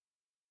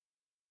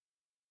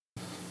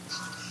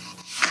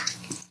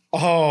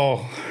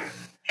Oh,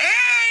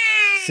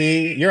 Hey!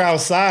 see, you're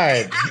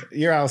outside.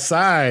 You're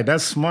outside.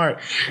 That's smart.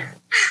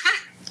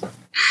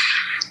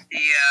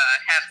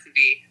 Have to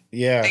be.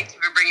 Yeah. Thank you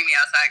for bringing me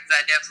outside because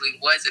I definitely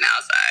wasn't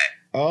outside.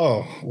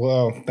 Oh,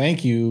 well,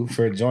 thank you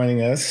for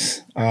joining us.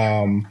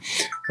 We're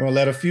gonna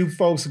let a few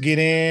folks get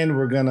in.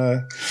 We're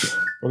gonna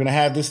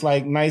have this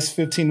like nice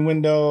 15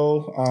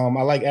 window.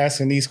 I like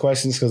asking these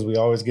questions because we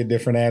always get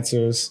different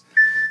answers.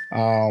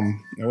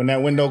 And when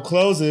that window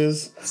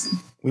closes,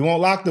 we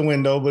won't lock the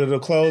window, but it'll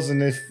close.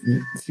 And if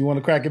you want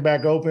to crack it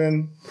back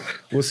open,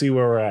 we'll see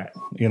where we're at,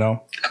 you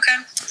know? Okay,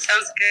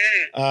 sounds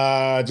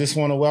good. Just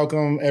want to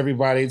welcome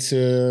everybody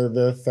to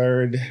the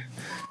third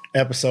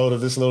episode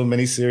of this little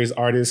mini series,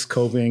 Artists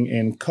Coping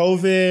in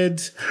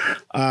COVID.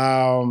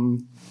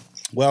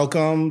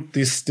 Welcome.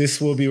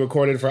 This will be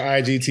recorded for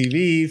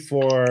IGTV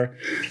for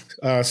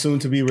soon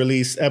to be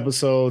released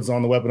episodes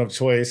on the Weapon of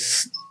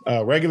Choice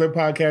regular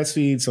podcast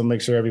feed. So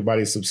make sure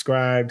everybody's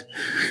subscribed.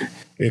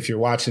 If you're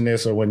watching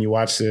this or when you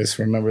watch this,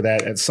 remember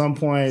that at some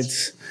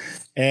point.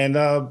 And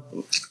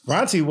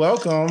Ronti,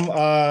 welcome.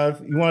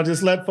 You want to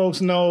just let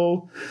folks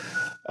know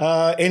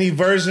any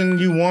version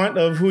you want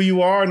of who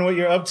you are and what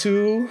you're up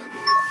to?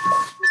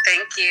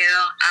 Thank you.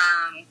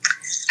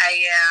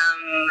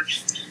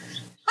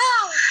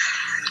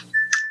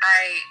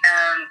 I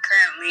am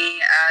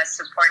currently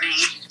supporting.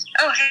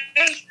 Oh,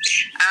 hey.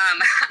 I'm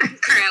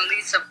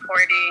currently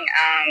supporting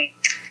a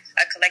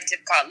collective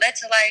called Led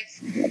to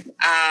Life.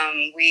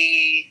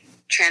 We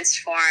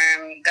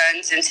transform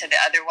guns into the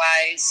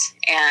otherwise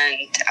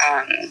and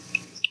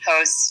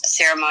host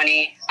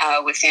ceremony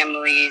with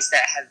families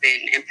that have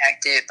been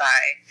impacted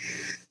by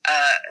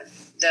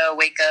the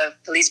wake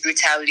of police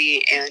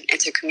brutality and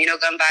intercommunal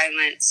gun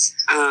violence.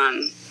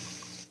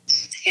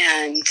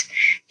 And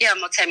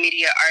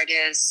multimedia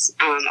artists.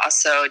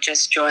 Also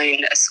just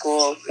joined a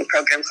school and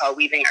program called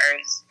Weaving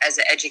Earth as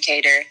an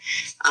educator,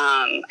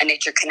 a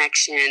nature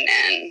connection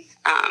and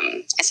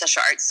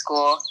ancestral art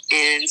school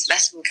in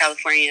Sebastopol,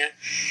 California.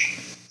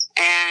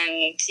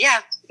 And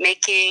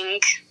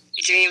making,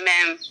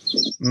 dreaming.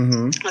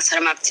 Mm-hmm. That's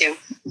what I'm up to.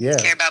 Yeah.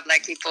 Care about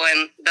Black people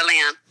and the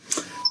land.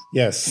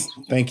 Yes,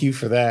 thank you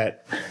for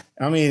that.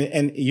 I mean,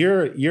 and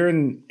you're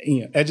in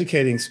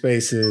educating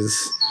spaces.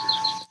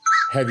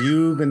 Have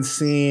you been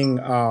seeing?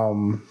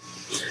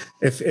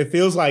 It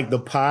feels like the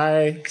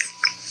pie.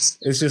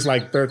 It's just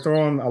like they're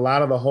throwing a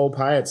lot of the whole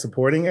pie at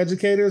supporting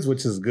educators,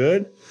 which is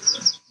good.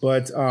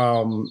 But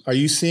are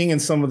you seeing in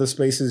some of the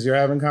spaces you're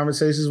having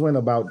conversations with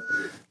about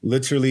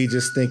literally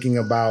just thinking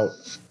about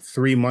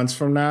 3 months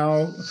from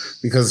now,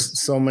 because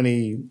so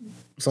many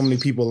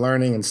people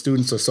learning and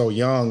students are so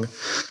young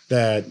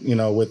that,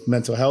 with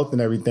mental health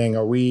and everything,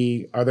 are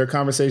there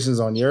conversations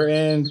on your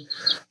end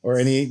or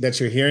any that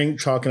you're hearing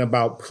talking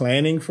about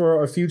planning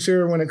for a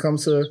future when it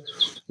comes to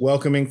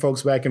welcoming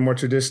folks back in more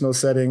traditional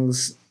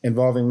settings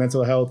involving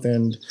mental health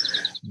and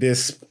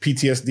this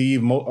PTSD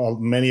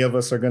many of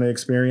us are going to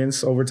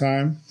experience over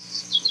time?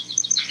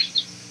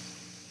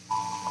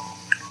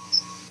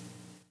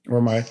 Or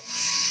am I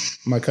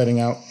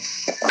cutting out?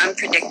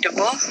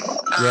 Unpredictable.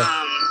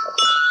 Yeah.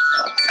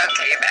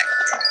 Okay,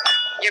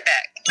 you're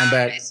back. I'm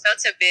back. It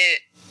felt a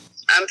bit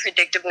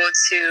unpredictable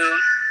to.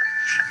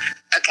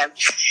 Okay,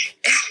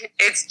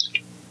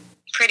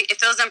 it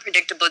feels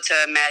unpredictable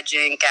to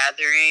imagine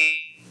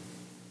gathering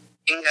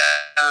in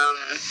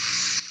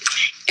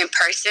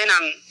person.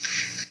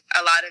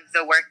 A lot of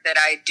the work that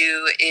I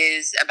do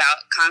is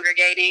about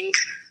congregating,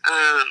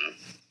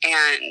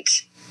 and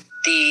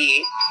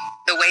the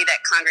way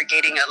that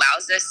congregating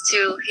allows us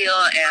to heal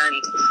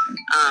and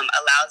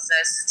allows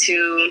us to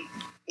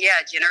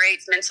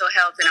generates mental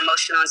health and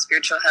emotional and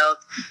spiritual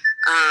health.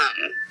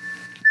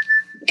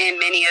 In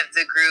many of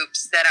the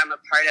groups that I'm a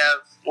part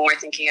of, when we're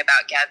thinking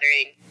about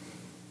gathering,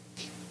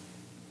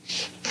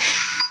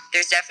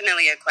 there's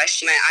definitely a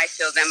question. I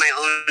feel that my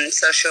own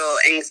social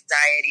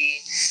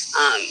anxiety,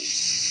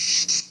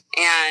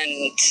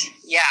 and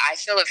I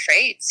feel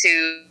afraid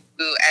to,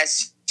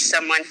 as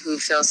someone who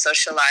feels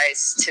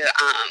socialized to,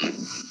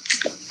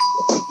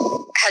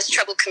 has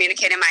trouble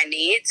communicating my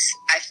needs.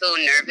 I feel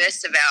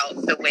nervous about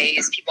the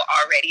ways people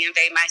already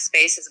invade my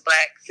space as a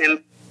Black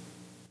femme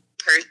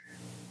person,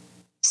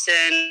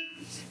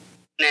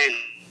 and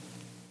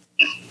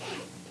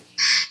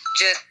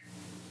just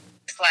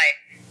like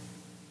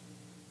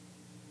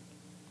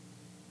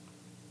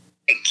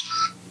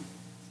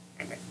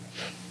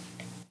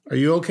Are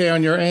you okay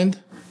on your end?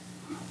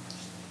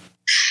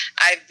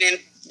 I've been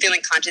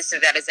feeling conscious of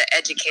that as an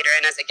educator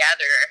and as a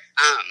gatherer.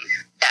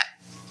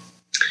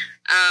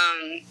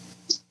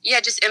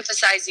 Just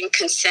emphasizing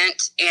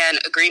consent and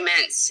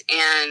agreements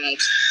and,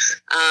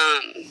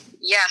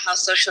 how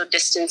social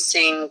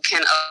distancing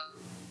can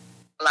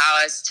allow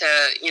us to,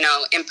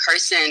 in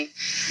person,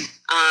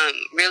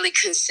 really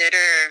consider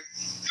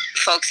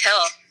folks'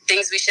 health,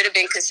 things we should have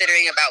been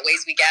considering about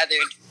ways we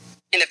gathered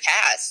in the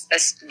past.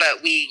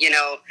 But we,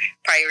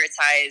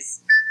 prioritize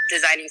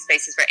designing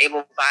spaces for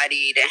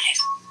able-bodied and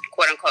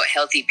quote-unquote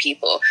healthy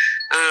people.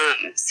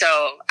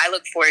 So I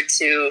look forward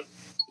to,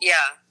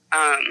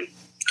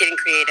 getting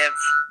creative.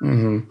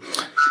 Mm-hmm.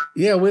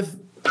 Yeah, with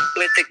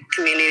the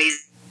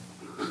communities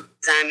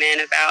I'm in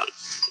about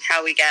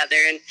how we gather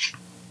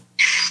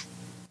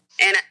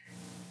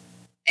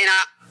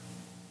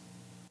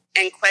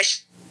and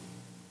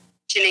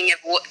questioning if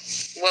what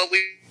we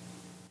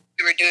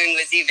were doing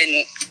was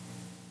even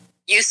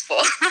useful.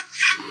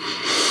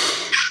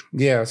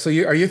 Yeah. So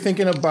are you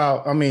thinking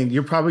about, I mean,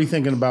 you're probably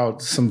thinking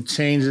about some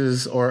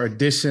changes or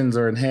additions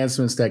or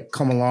enhancements that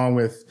come along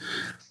with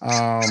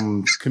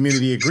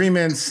community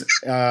agreements,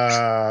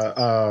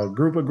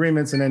 group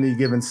agreements in any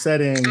given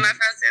setting. Am I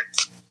frozen?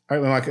 All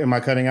right, am I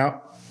cutting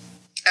out?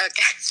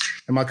 Okay.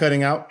 Am I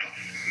cutting out?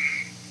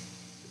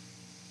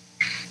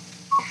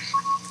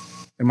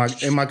 Am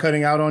I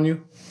cutting out on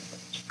you?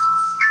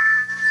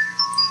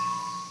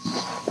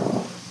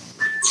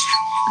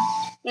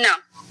 No.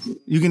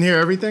 You can hear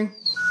everything?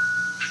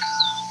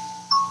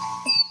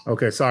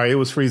 Okay, sorry, it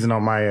was freezing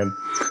on my end.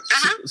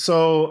 Uh-huh.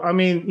 So, I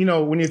mean,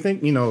 when you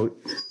think,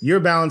 you're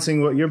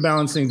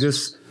balancing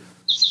just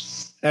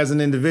as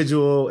an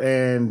individual,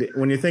 and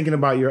when you're thinking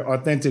about your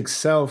authentic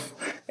self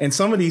and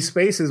some of these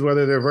spaces,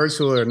 whether they're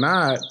virtual or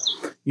not,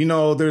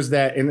 there's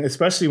that, and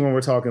especially when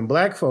we're talking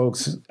Black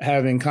folks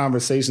having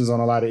conversations on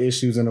a lot of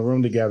issues in a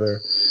room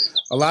together,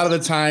 a lot of the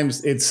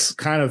times it's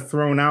kind of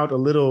thrown out in a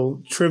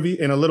little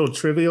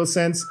trivial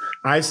sense.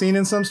 I've seen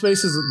in some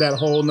spaces that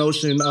whole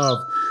notion of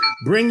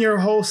bring your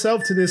whole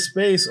self to this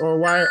space, or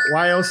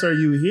why else are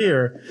you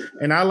here?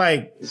 And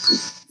I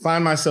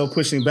find myself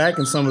pushing back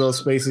in some of those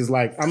spaces.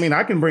 I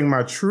can bring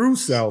my true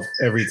self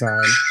every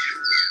time.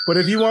 But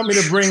if you want me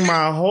to bring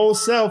my whole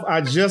self, I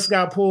just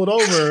got pulled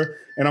over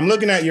and I'm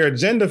looking at your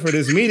agenda for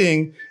this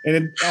meeting,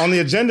 and on the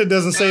agenda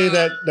doesn't say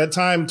that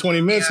time 20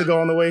 minutes ago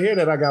on the way here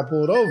that I got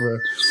pulled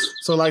over.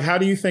 So how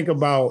do you think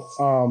about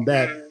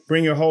that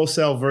bring your whole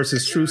self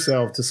versus true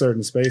self to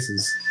certain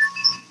spaces?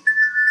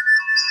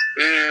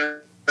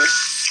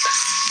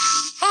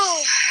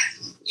 Oh,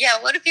 yeah.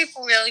 What do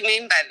people really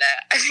mean by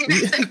that? I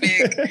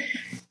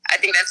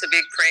think that's a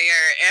big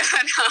prayer.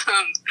 And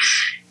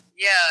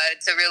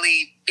to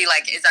really be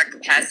is our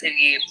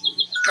capacity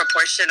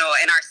proportional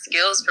and our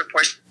skills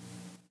proportional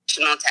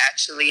to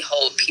actually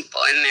hold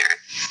people in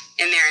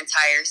their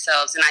entire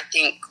selves. And I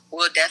think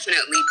we'll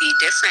definitely be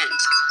different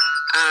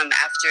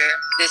after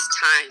this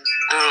time.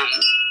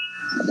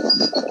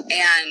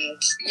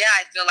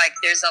 I feel like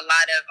there's a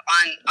lot of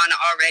on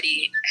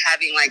already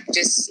having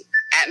just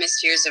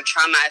atmospheres of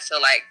trauma. I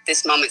feel like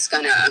this moment's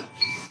gonna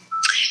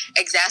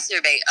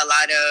exacerbate a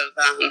lot of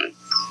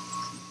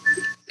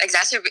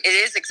it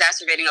is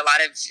exacerbating a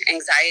lot of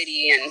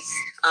anxiety and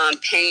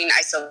pain,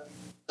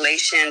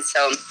 isolation.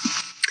 So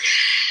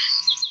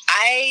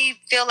I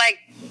feel like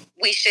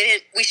we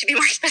should be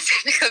more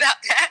specific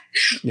about that.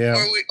 Yeah.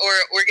 Or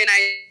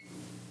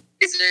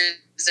organizers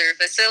or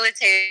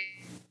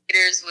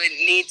facilitators would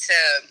need to,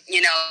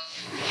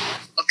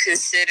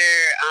 consider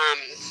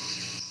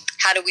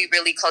how do we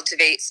really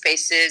cultivate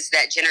spaces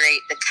that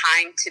generate the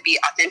time to be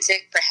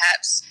authentic,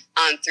 perhaps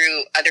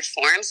through other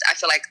forms. I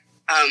feel like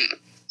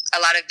a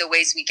lot of the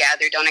ways we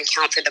gather don't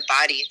account for the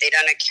body. They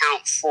don't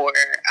account for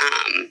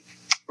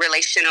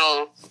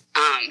relational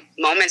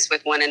moments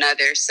with one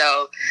another.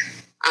 So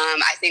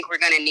I think we're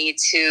going to need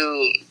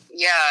to,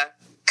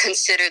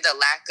 consider the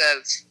lack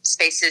of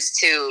spaces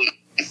to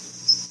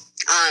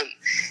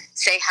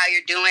say how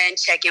you're doing,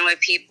 check in with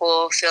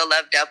people, feel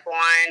loved up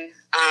on,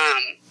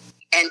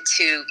 and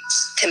to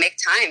make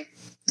time,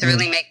 to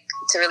really make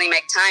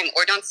time.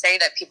 Or don't say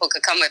that people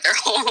could come with their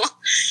whole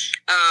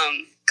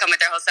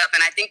self.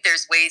 And I think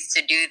there's ways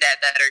to do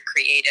that are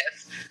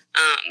creative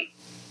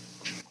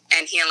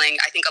and healing.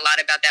 I think a lot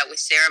about that with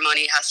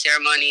ceremony, how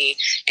ceremony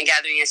and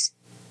gathering in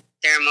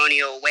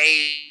ceremonial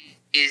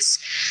ways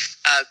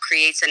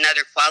creates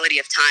another quality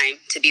of time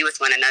to be with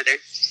one another.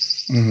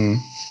 Mm-hmm.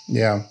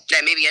 Yeah.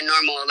 That maybe a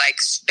normal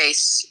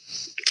space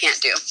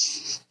can't do.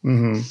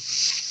 Mm-hmm.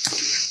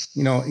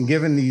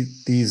 Given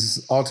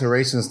these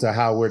alterations to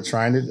how we're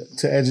trying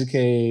to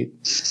educate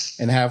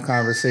and have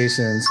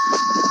conversations,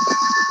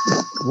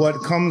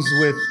 what comes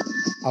with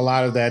a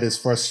lot of that is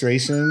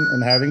frustration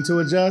and having to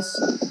adjust.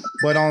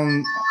 But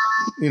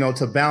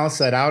to balance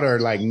that out are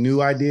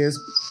new ideas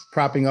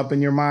propping up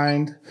in your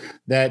mind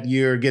that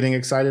you're getting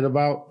excited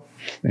about.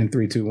 In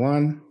 3, 2,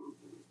 1.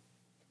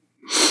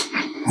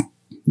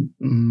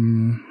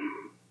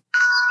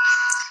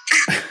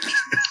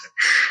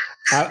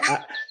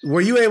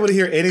 Were you able to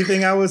hear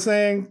anything I was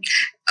saying?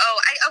 Oh,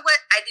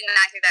 I did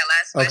not hear that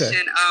last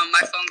question. Okay. My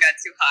phone got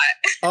too hot.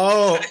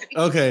 Oh,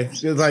 okay.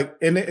 It's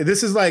and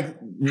this is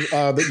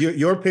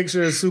your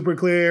picture is super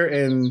clear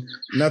and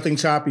nothing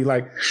choppy.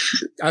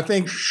 I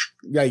think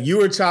you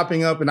were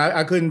chopping up, and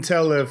I couldn't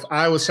tell if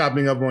I was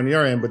chopping up on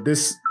your end, but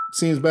this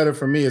seems better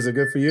for me. Is it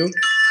good for you?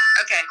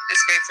 Okay,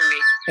 it's great for me.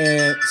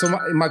 And so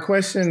my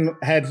question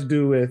had to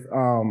do with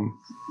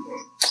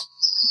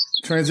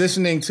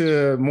transitioning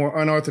to more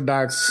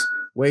unorthodox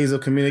ways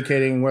of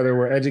communicating, whether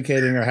we're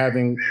educating or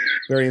having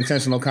very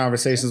intentional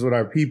conversations with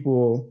our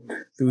people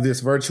through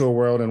this virtual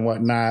world and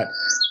whatnot.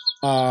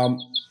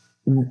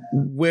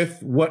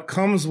 with what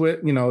comes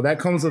with, that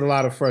comes with a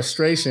lot of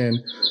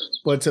frustration.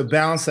 But to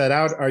balance that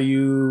out, are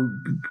you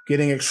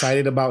getting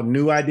excited about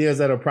new ideas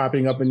that are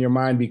popping up in your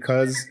mind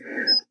because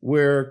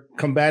we're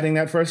combating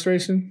that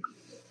frustration?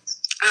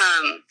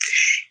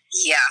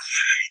 Yeah,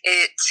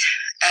 at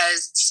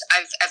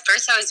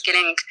first I was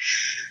getting,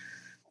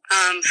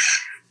 I've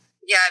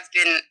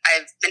been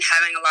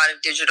having a lot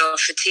of digital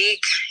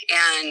fatigue,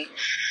 and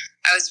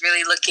I was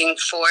really looking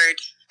forward.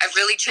 I've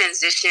really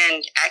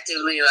transitioned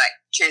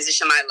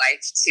my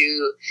life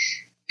to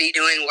be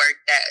doing work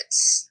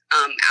that's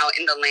out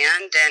in the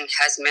land and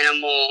has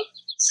minimal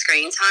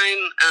screen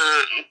time.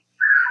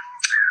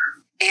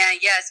 And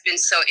yeah, it's been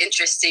so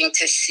interesting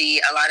to see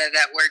a lot of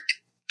that work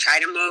try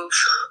to move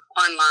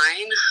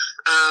online,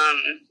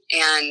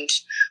 and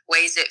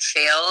ways it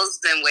fails,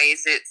 then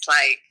ways it's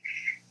like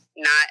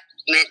not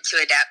meant to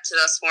adapt to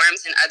those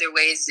forms, and other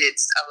ways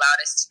it's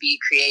allowed us to be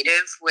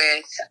creative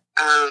with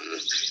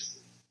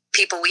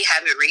people we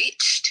haven't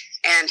reached,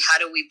 and how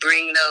do we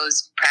bring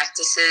those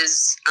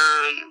practices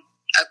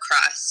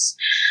across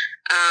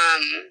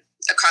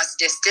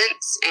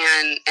distance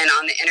and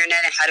on the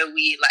internet, and how do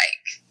we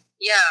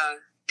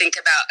think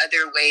about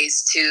other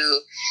ways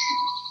to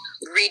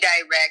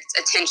redirect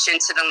attention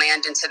to the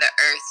land and to the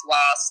earth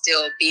while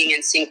still being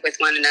in sync with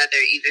one another,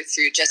 either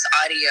through just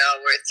audio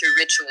or through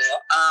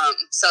ritual.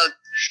 So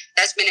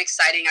that's been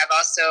exciting. I've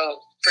also,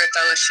 for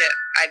fellowship,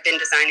 I've been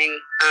designing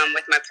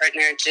with my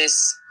partner.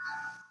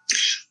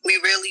 We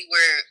really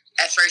were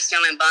at first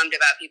feeling bummed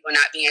about people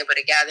not being able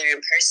to gather in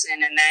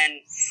person, and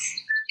then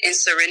in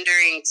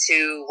surrendering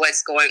to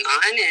what's going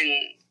on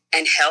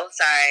and health,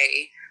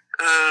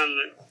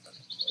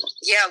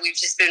 we've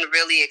just been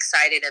really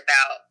excited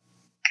about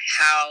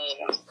how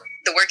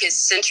the work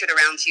is centered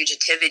around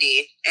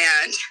fugitivity.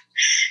 And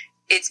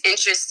it's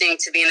interesting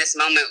to be in this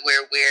moment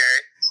where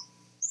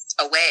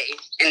we're away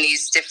in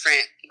these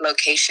different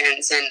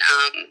locations, and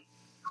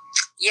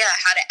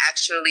how to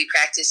actually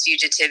practice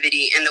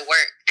fugitivity in the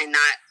work, and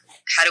not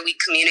how do we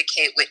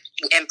communicate with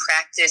and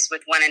practice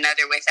with one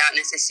another without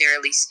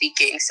necessarily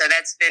speaking. So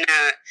that's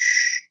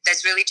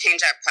really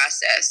changed our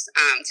process,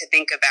 to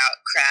think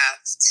about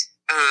craft,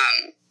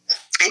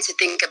 and to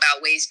think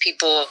about ways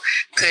people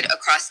could,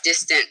 across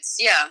distance,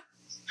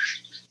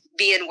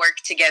 be and work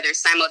together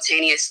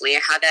simultaneously,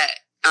 and how that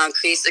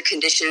creates the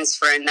conditions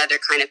for another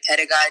kind of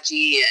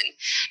pedagogy and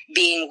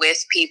being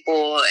with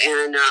people,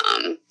 and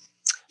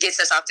gets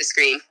us off the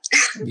screen.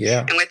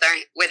 Yeah. And with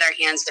our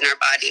hands and our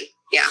body.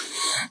 Yeah.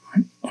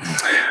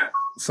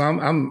 So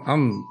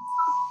I'm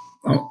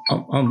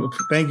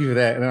thank you for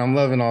that, and I'm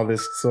loving all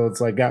this. So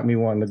it's like got me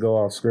wanting to go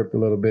off script a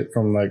little bit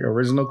from like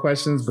original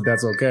questions, but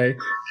that's okay,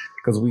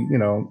 because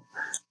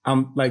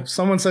I'm like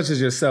someone such as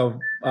yourself,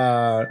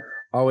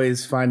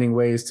 always finding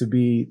ways to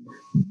be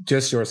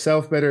just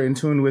yourself, better in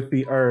tune with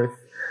the earth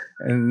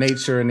and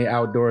nature and the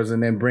outdoors,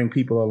 and then bring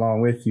people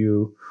along with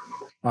you.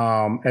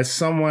 As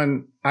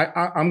someone,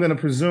 I'm going to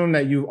presume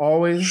that you've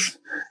always,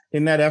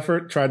 in that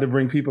effort, tried to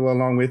bring people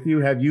along with you.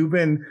 Have you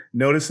been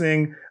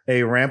noticing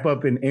a ramp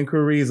up in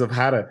inquiries of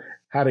how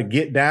to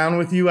get down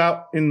with you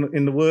out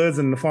in the woods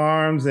and the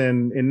farms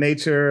and in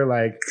nature?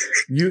 Like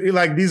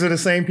these are the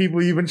same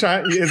people you've been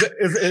trying. Is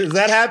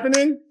that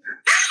happening?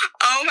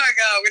 Oh my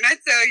God. When I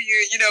tell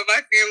you,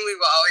 my family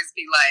will always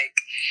be like,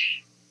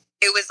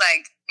 it was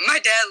like, my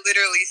dad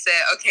literally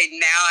said, okay,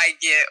 now I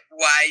get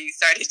why you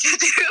started to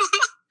do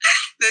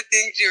the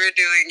things you were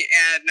doing.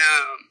 And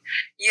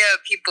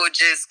people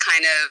just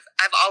kind of,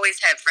 I've always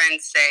had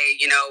friends say,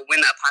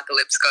 when the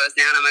apocalypse goes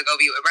down, I'm going to go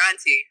be with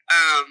Bronte.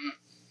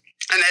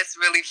 And that's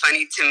really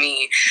funny to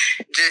me,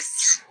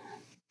 just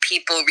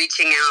people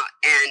reaching out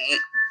and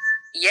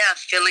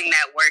feeling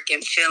that work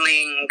and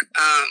feeling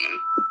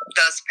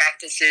those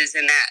practices,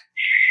 and that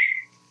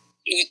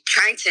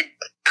trying to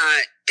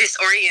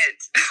disorient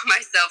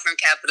myself from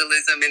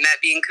capitalism and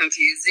that being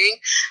confusing.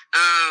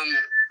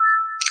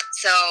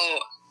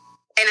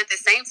 And at the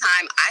same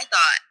time, I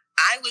thought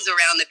I was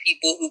around the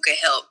people who could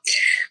help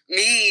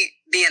me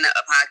be in the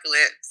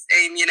apocalypse.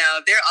 And,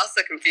 they're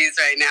also confused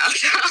right now.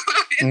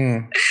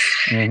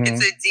 Mm-hmm.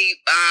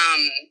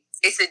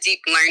 It's a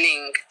deep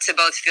learning to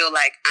both feel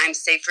like I'm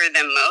safer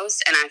than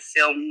most, and I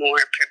feel more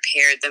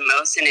prepared than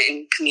most, and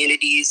in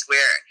communities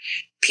where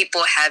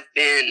people have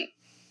been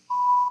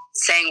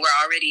saying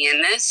we're already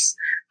in this,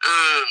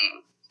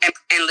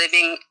 and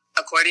living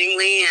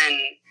accordingly. And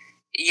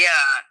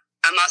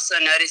I'm also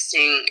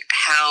noticing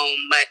how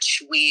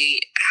much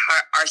we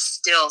are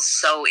still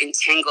so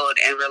entangled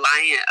and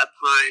reliant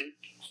upon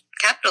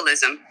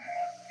capitalism.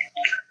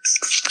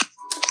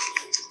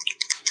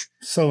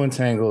 So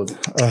entangled.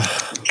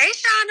 Hey,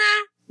 Shauna.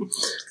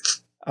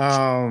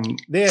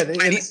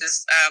 My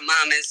niece's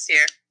mom is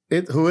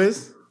here. Who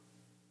is?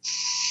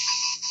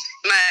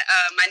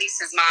 My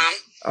niece's mom.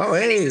 Oh,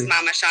 hey. My niece's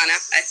mama, Shauna.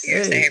 I see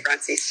her. Say hey,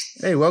 Bronte.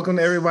 Hey, welcome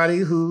to everybody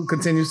who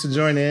continues to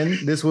join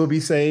in. This will be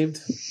saved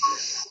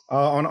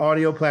on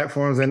audio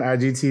platforms and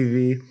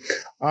IGTV.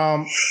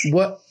 A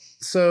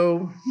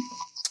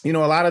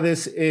lot of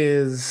this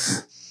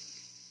is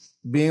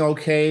being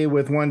okay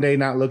with one day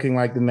not looking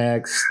like the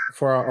next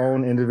for our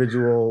own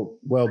individual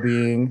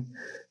well-being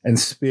and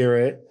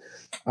spirit.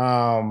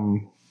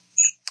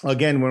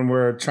 Again, when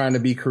we're trying to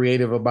be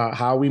creative about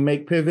how we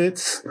make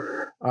pivots,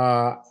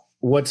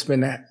 what's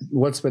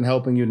been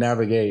helping you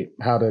navigate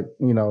how to,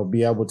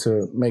 be able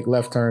to make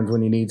left turns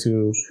when you need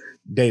to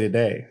day to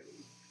day?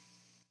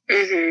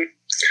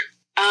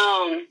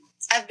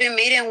 I've been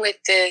meeting with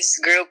this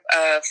group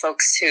of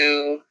folks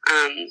who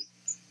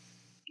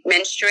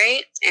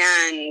menstruate,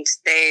 and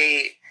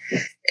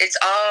it's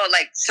all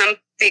like some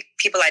big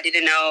people I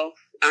didn't know.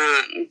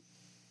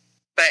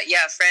 But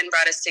yeah, a friend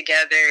brought us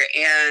together,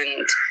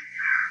 and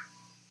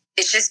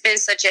it's just been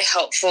such a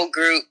helpful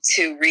group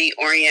to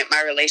reorient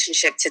my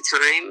relationship to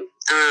time.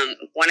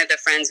 One of the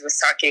friends was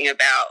talking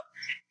about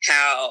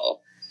how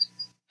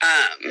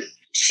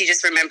she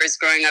just remembers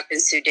growing up in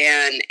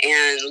Sudan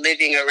and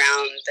living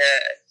around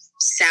the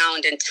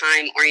sound and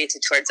time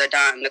oriented towards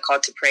Adhan, the call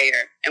to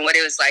prayer, and what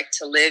it was like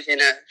to live in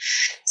a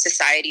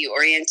society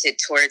oriented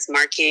towards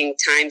marking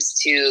times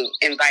to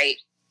invite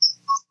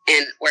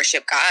and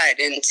worship God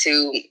and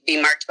to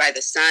be marked by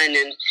the sun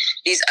and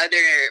these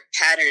other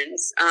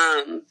patterns.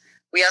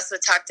 We also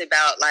talked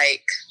about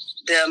like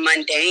the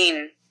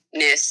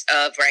mundaneness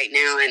of right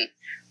now, and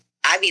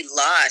I be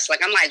lost.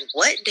 Like, I'm like,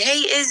 what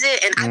day is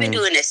it? And I've been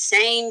doing the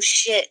same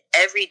shit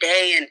every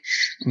day. And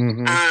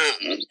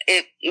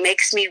it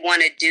makes me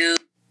want to do,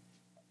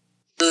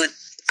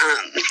 it's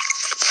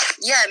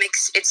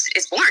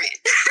boring.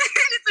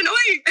 It's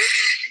annoying.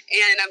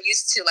 And I'm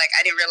used to, like,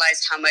 I didn't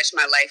realize how much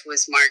my life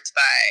was marked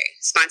by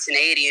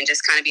spontaneity and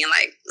just kind of being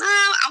like, no,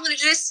 I want to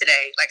do this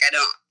today. Like,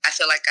 I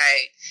feel like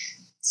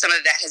some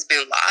of that has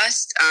been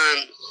lost.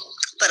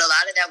 But a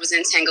lot of that was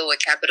entangled with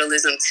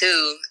capitalism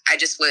too. I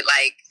just would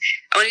I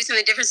want to do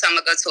something different. So I'm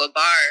going to go to a bar,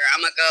 or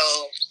I'm going to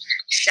go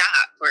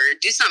shop or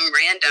do something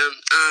random.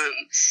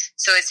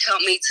 So it's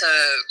helped me to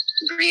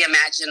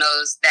reimagine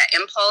that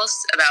impulse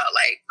about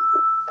like,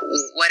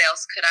 what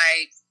else could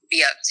I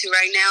be up to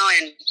right now?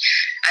 And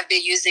I've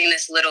been using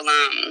this little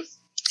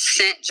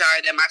scent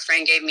jar that my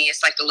friend gave me.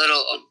 It's like a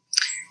little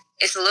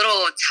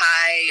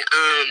Thai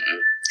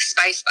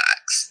spice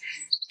box.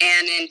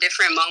 And in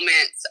different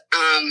moments,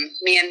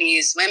 me and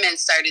these women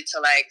started to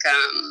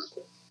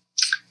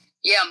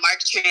mark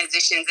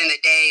transitions in the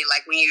day,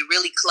 like when you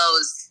really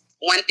close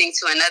one thing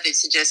to another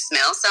to just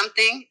smell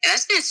something. And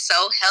that's been so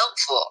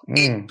helpful.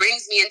 It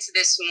brings me into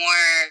this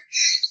more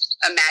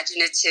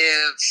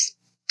imaginative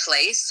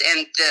place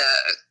and the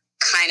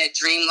kind of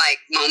dreamlike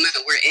moment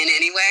we're in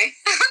anyway.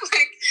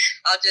 Like,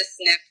 I'll just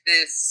sniff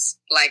this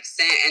like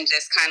scent and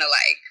just kind of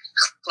like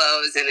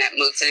close and then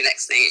move to the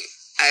next thing.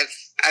 I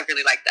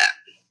really like that.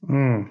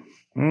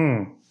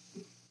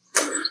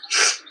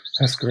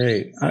 That's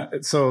great.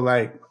 So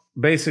like,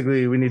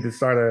 basically we need to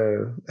start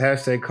a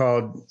hashtag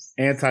called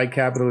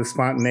anti-capitalist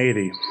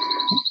spontaneity,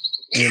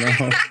 I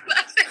love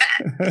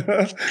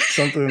that.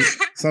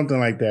 something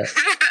like that.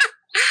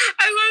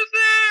 I love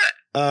that.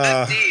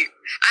 That's deep.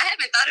 I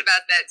haven't thought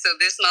about that till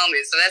this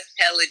moment. So that's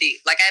hella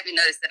deep. Like, I haven't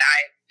noticed that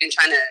I've been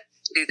trying to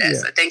do that. Yeah.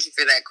 So thank you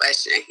for that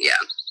question. Yeah.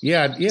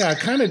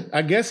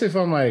 I guess if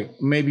I'm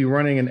like maybe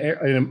running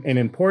an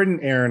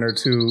important errand or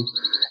two,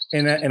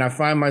 and I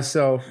find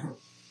myself,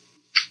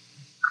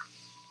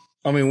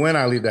 I mean, when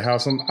I leave the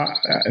house,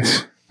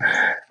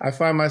 I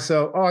find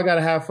myself, I got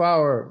a half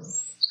hour.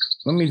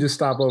 Let me just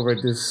stop over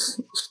at this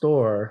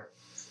store.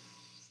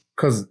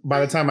 Because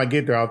by the time I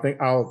get there,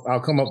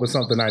 I'll come up with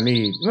something I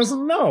need. And I said,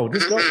 no,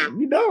 just don't.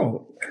 You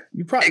don't.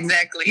 You probably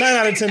exactly 9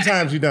 out of 10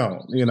 times you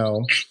don't. You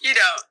don't.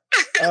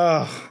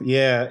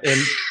 Yeah,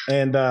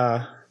 and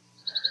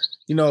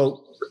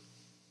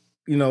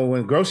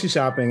when grocery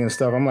shopping and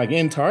stuff, I'm like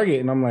in Target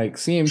and I'm like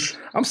seeing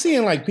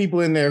like people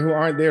in there who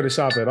aren't there to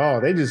shop at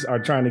all. They just are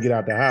trying to get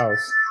out the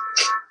house,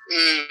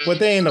 but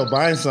they end up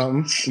buying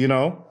something,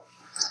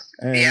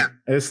 And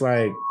it's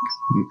like,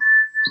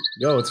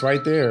 yo, it's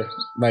right there.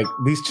 Like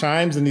these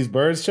chimes and these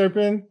birds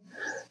chirping.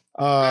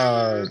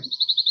 I'm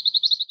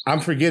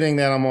forgetting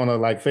that I'm on a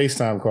like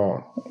FaceTime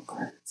call.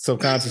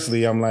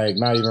 Subconsciously, I'm like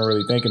not even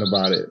really thinking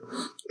about it.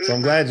 So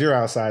I'm glad you're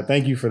outside.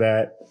 Thank you for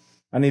that.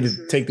 I need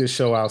to take this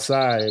show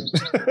outside.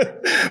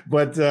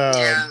 But,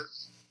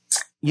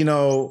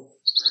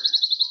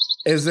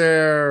 is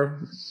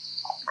there,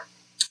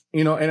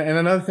 and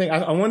another thing,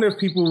 I wonder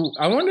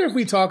if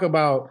we talk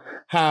about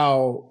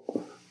how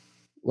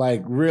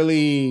like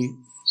really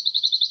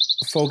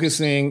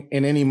focusing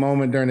in any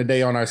moment during the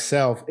day on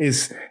ourselves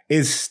is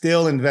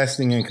still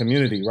investing in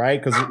community,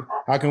 right? Because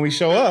how can we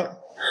show up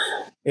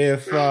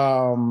if,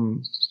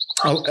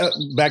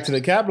 back to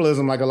the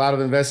capitalism, like a lot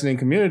of investing in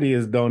community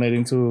is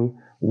donating to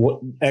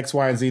X,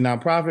 Y, and Z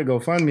nonprofit,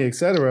 GoFundMe, et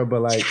cetera.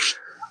 But like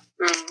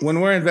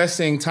when we're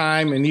investing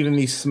time and even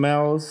these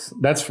smells,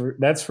 that's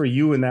for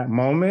you in that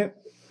moment.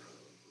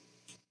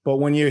 But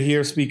when you're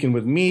here speaking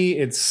with me,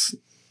 it's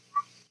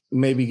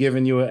maybe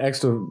giving you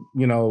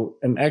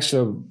an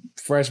extra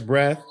fresh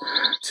breath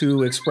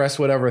to express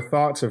whatever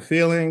thoughts or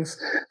feelings.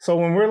 So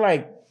when we're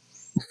like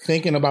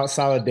thinking about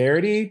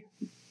solidarity,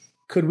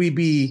 could we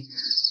be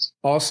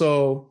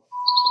also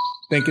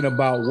thinking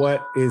about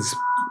what is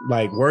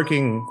like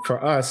working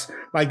for us.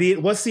 Like,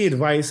 what's the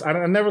advice?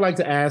 I never like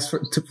to ask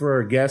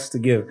for guests to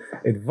give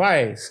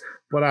advice,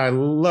 but I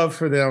love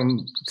for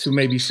them to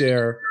maybe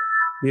share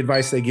the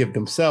advice they give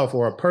themselves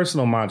or a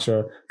personal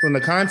mantra. So in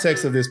the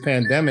context of this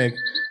pandemic,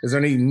 is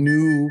there any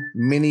new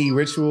mini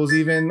rituals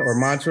even or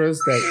mantras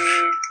that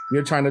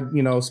you're trying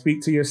to,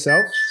 speak to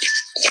yourself?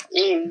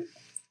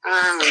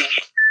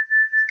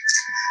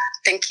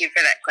 Thank you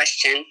for that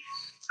question.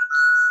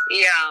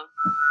 Yeah.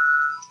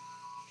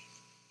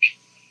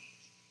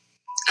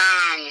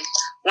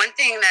 One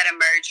thing that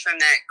emerged from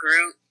that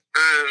group,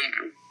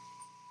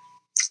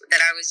 that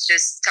I was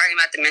just talking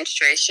about, the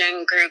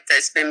menstruation group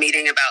that's been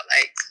meeting about,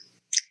 like,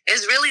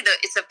 it's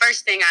the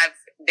first thing I've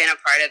been a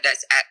part of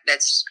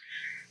that's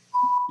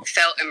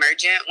felt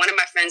emergent. One of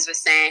my friends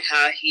was saying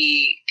how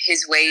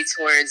his way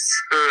towards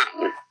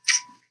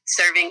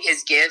serving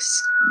his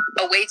gifts,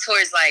 a way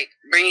towards like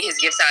bringing his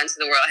gifts out into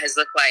the world has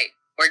looked like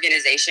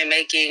organization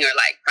making or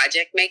like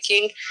project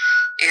making.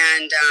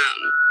 And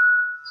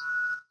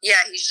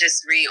he's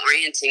just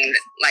reorienting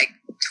like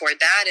toward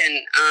that.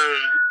 And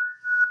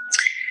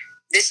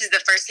this is the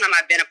first time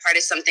I've been a part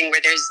of something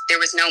where there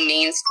was no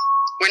means.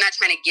 We're not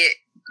trying to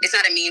it's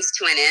not a means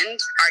to an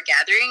end, our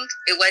gathering.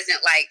 It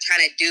wasn't like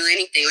trying to do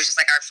anything. It was just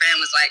like our friend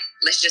was like,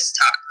 let's just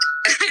talk.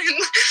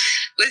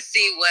 Let's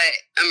see what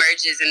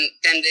emerges. And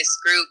then this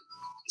group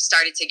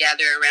started to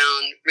gather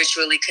around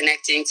ritually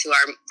connecting to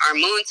our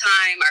moon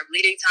time, our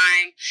bleeding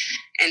time.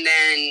 And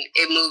then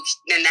it moved.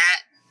 Then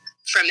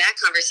from that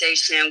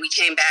conversation, we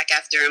came back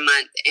after a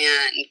month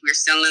and we're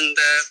still in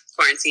the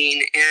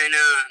quarantine.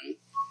 And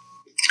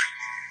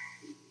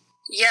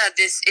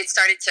it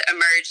started to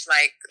emerge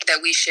like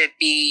that we should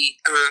be,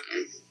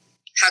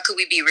 how could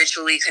we be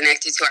ritually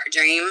connected to our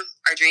dream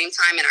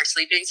time and our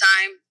sleeping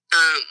time?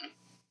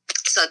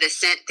 So the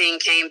scent thing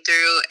came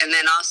through. And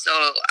then also,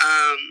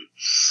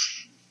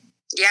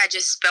 I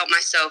just felt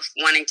myself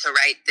wanting to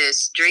write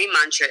this dream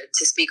mantra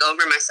to speak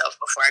over myself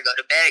before I go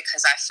to bed.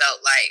 Cause I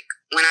felt like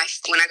when I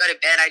go to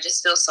bed, I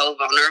just feel so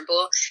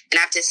vulnerable and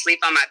I have to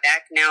sleep on my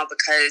back now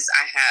because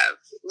I have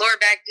lower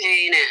back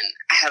pain and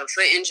I have a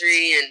foot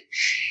injury, and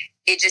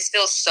it just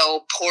feels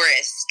so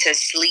porous to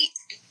sleep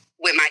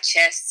with my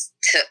chest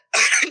to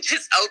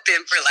just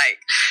open for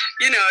like,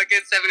 a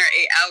good 7 or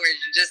 8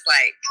 hours. Just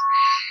like,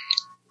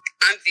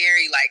 I'm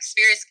very like,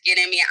 spirits get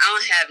in me. I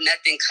don't have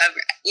nothing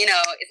covered.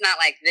 It's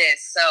not like this.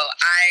 So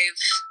I've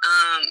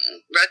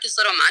wrote this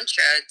little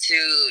mantra to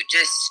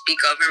just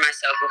speak over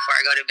myself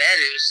before I go to bed.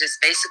 It was just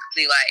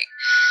basically like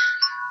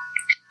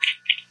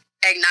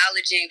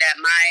acknowledging that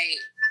my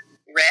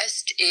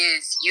rest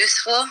is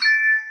useful.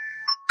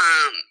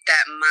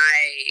 That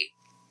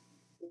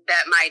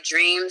my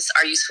dreams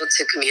are useful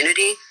to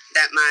community,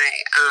 that my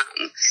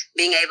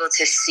being able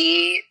to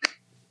see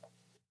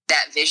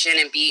that vision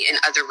and be in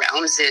other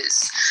realms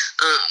is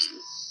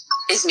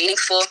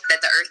meaningful,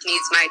 that the earth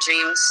needs my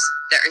dreams.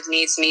 The earth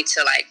needs me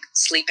to like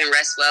sleep and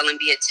rest well and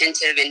be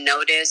attentive and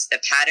notice the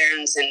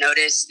patterns and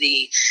notice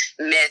the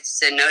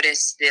myths and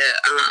notice the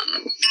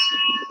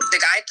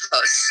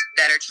guideposts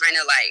that are trying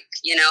to like,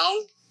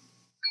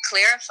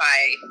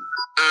 clarify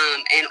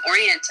and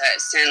orient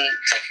us. And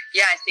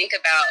I think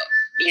about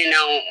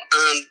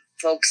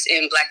folks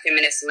in Black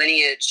feminist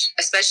lineage,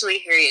 especially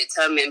Harriet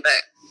Tubman,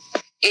 but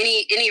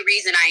any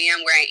reason I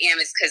am where I am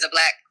is because a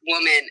Black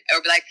woman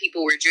or Black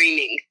people were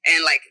dreaming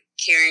and like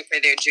caring for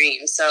their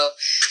dreams. So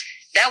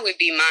that would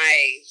be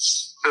my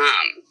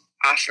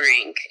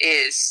offering,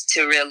 is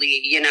to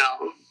really,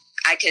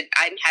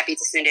 I'm happy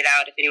to send it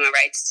out if anyone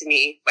writes to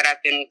me what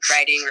I've been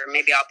writing, or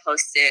maybe I'll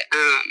post it.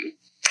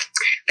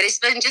 But it's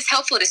been just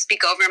helpful to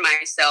speak over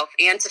myself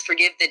and to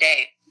forgive the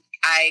day.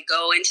 I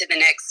go into the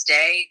next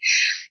day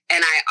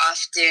and I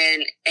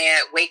often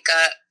wake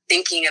up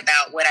thinking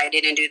about what I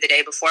didn't do the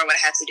day before, what I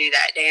had to do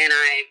that day, and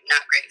I'm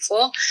not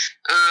grateful.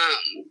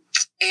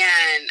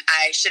 And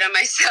I shit on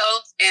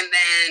myself, and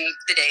then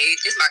the day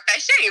is marked by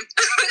shame.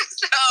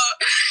 So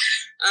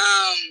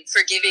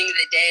forgiving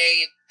the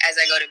day as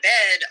I go to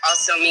bed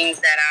also means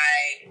that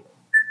I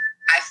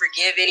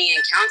forgive any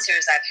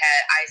encounters I've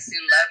had. I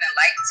send love and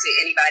light to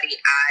anybody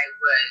I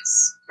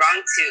was wrong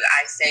to.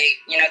 I say,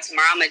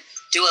 tomorrow I'm going to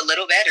do a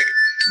little better.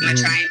 I'm going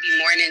to try and be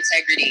more in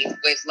integrity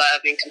with love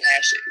and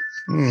compassion.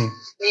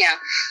 Yeah.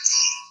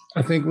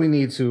 I think we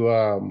need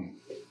to,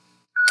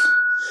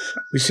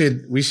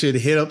 we should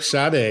hit up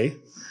Sade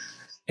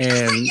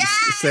and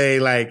say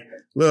like,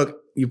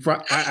 look,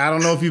 I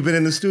don't know if you've been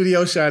in the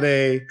studio,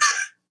 Sade,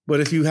 but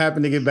if you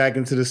happen to get back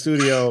into the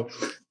studio,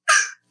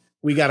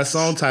 we got a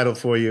song title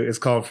for you. It's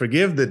called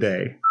Forgive the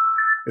Day.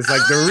 It's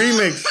like the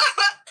remix.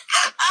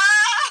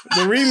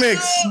 The remix.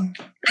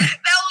 That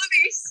would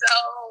be so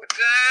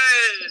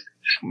good.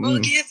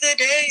 Forgive the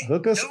day.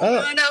 Hook us Don't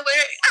up. run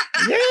away.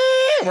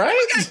 Yeah, right?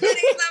 We got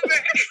Diddy's number.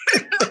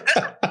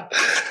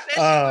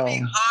 That would be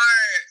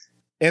hard.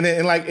 And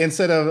then like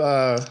instead of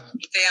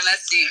damn,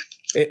 let's see.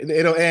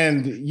 It'll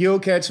end, you'll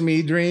catch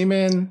me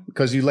dreaming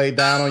because you laid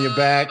down on your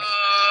back.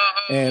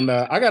 And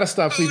I gotta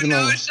stop sleeping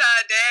on. Sade.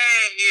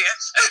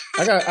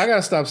 I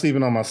gotta stop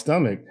sleeping on my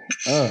stomach.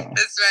 Oh.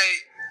 That's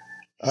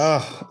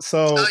right.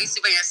 So. Oh, you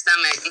sleep on your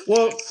stomach.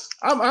 Well,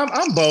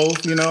 I'm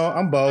both.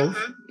 I'm both.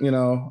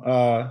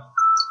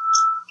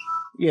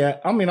 Yeah.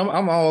 I mean,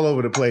 I'm all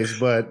over the place,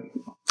 but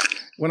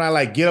when I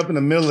like get up in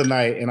the middle of the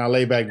night and I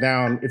lay back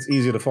down, it's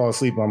easier to fall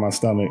asleep on my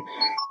stomach.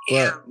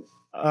 But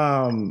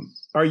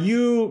are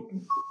you?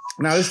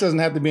 Now, this doesn't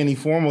have to be any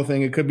formal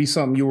thing. It could be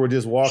something you were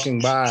just walking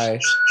by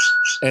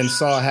and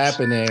saw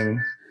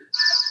happening.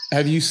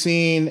 Have you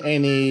seen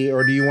any,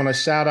 or do you want to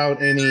shout out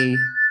any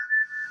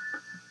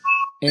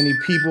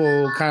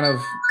people kind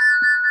of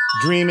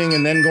dreaming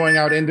and then going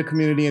out into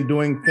community and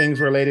doing things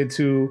related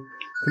to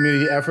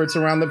community efforts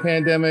around the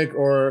pandemic,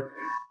 or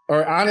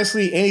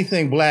honestly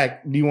anything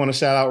Black do you want to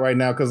shout out right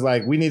now? Because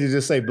like we need to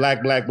just say Black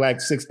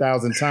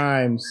 6,000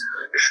 times.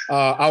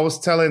 I was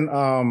telling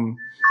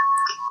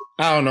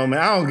I don't know,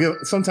 man.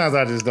 Sometimes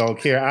I just don't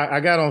care. I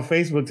got on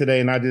Facebook today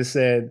and I just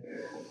said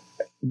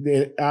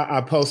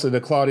I posted a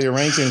Claudia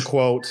Rankine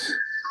quote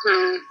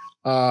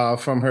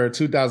from her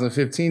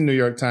 2015 New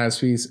York Times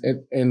piece.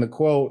 In the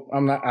quote,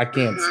 I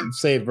can't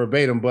say it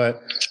verbatim,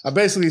 but I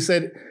basically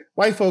said,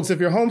 white folks, if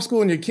you're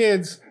homeschooling your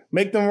kids,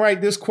 make them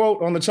write this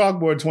quote on the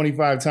chalkboard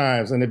 25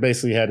 times. And it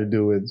basically had to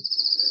do with,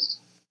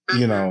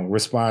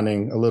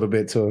 responding a little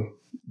bit to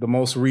the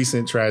most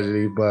recent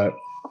tragedy. But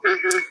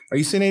are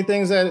you seeing any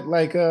things that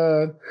like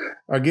are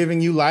giving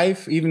you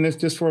life, even if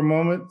just for a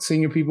moment,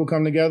 seeing your people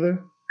come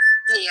together?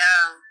 Yeah.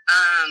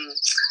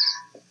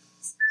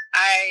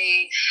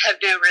 I have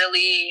been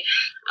really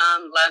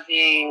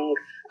loving,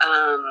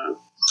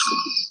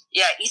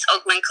 East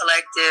Oakland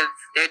Collective.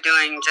 They're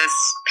doing just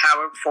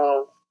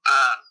powerful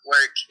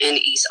work in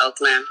East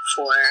Oakland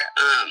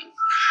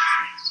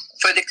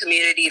for the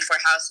community, for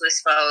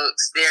houseless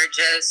folks.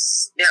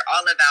 They're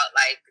all about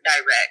like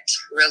direct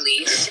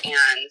relief.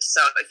 And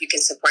so if you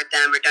can support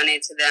them or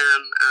donate to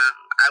them,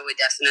 I would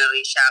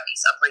definitely shout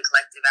East Oakland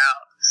Collective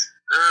out.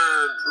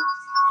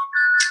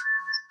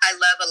 I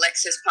love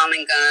Alexis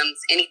Palming Gums.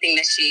 Anything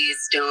that she's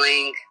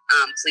doing,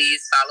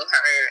 please follow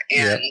her.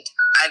 And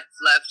I've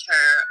loved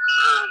her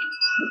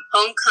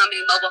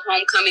mobile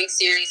homecoming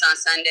series on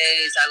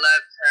Sundays. I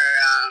love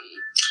her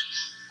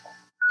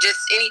just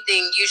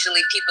anything.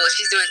 Usually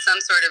she's doing some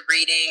sort of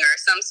reading or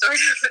some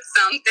sort of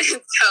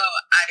something. So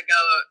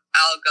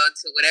I'll go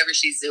to whatever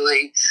she's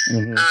doing.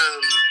 Mm-hmm.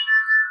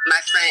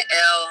 My friend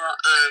Elle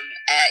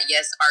at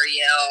Yes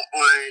Ariel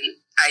on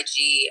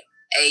IG,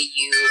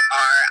 AURIELLE,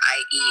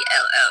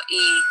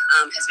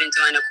 has been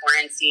doing a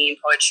quarantine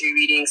poetry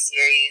reading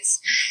series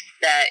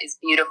that is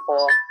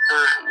beautiful.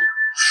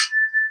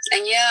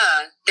 And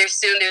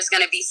there's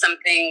going to be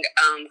something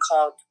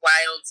called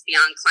Wilds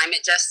Beyond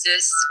Climate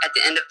Justice at the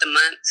end of the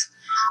month.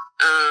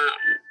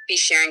 Be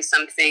sharing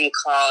something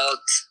called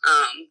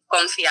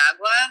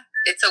Confiagua.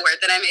 It's a word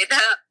that I made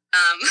up.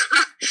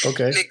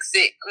 Okay.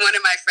 One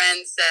of my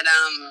friends said,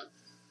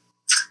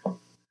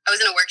 I was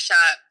in a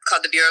workshop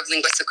called the Bureau of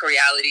Linguistical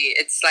Reality.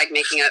 It's like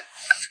making up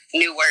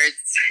new words.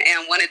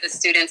 And one of the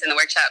students in the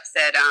workshop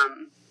said,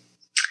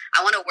 I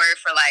want a word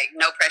for like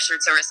no pressure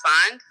to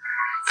respond.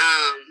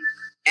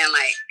 And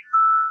like,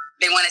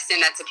 they want to send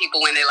that to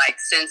people when they like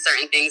send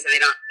certain things and they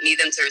don't need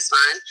them to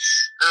respond.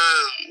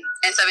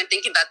 And so I've been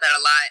thinking about that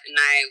a lot. And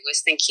I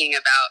was thinking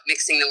about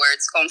mixing the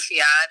words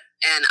confiar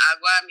and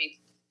agua,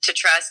 to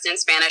trust in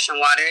Spanish, and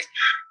water.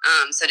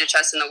 So to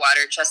trust in the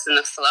water, trust in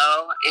the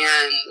flow.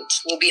 And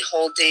we'll be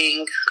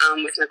holding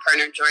with my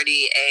partner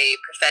Jordy a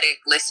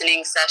prophetic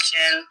listening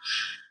session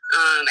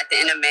at the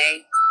end of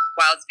May,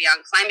 Wilds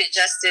Beyond Climate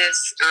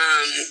Justice.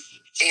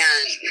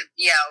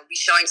 We'll be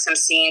showing some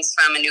scenes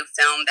from a new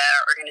film that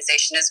our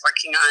organization is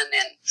working on,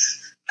 and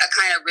a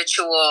kind of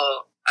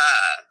ritual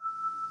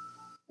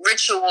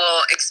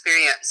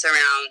experience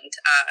around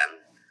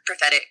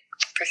prophetic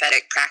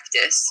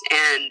practice,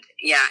 and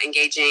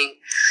engaging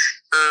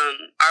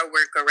our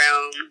work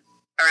around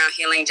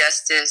healing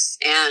justice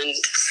and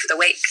the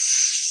wake.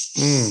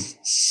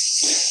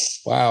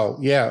 Wow.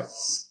 Yeah.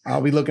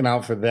 I'll be looking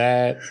out for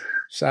that.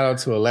 Shout out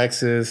to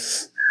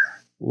Alexis.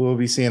 We'll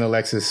be seeing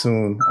Alexis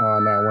soon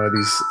on one of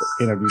these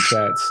interview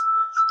chats.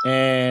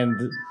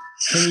 And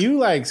can you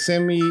like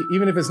send me,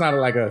 even if it's not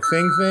like a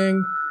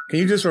thing, can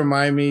you just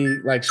remind me,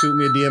 like shoot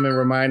me a DM and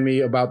remind me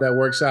about that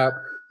workshop,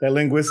 that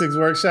linguistics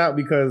workshop?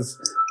 Because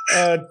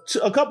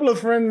a couple of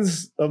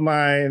friends of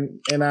mine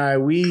and I,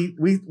 we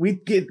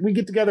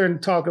get together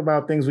and talk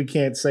about things we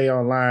can't say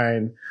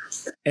online.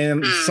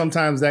 And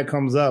sometimes that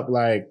comes up,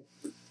 like,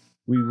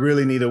 we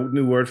really need a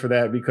new word for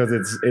that because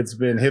it's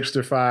been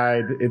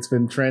hipsterfied, it's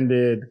been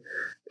trended,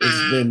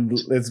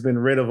 it's been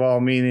rid of all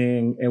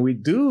meaning, and we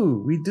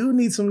do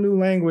need some new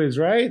language,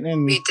 right?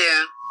 And we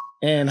do.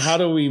 And how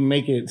do we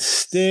make it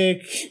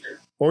stick,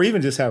 or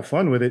even just have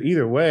fun with it?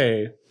 Either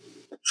way,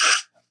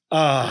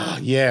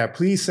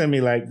 please send me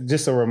like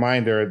just a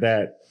reminder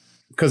that,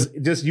 because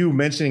just you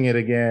mentioning it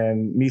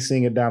again, me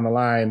seeing it down the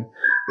line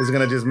is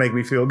gonna just make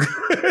me feel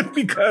good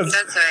because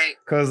that's right.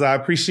 Because I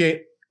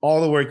appreciate all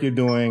the work you're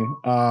doing.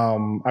 I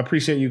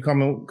appreciate you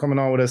coming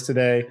on with us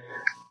today.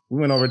 We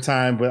went over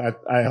time,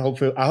 but I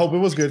hope it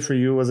was good for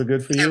you. Was it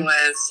good for you? It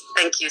was.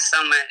 Thank you so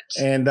much.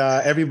 And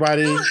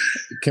everybody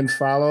can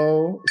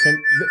follow.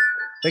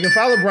 They can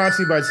follow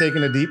Bronte by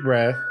taking a deep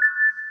breath.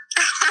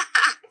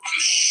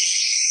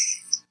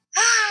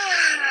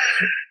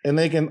 And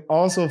they can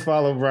also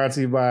follow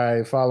Bronte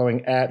by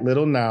following at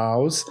Little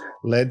Nows,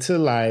 Led to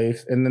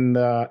Life, and then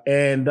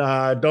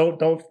don't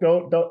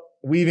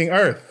Weaving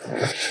Earth.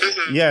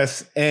 Mm-hmm.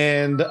 Yes,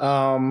 and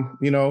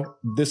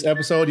this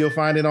episode you'll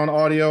find it on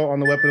audio on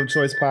the Weapon of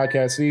Choice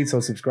podcast feed.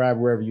 So subscribe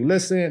wherever you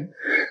listen.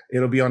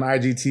 It'll be on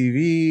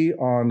IGTV,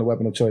 on the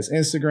Weapon of Choice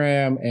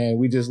Instagram, and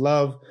we just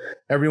love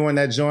everyone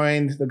that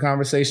joined the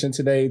conversation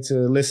today to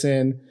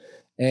listen.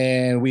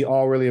 And we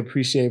all really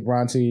appreciate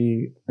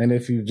Bronte. And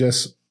if you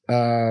just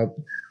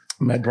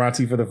met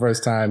Bronte for the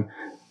first time,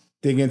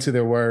 dig into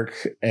their work,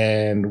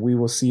 and we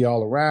will see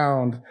y'all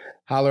around.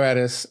 Holler at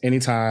us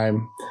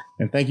anytime.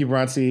 And thank you,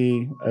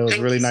 Bronte. It was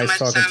really nice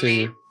talking to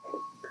you.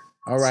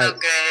 All right. So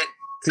good.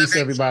 Peace,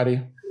 everybody.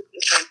 Okay,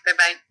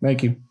 bye-bye.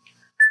 Thank you.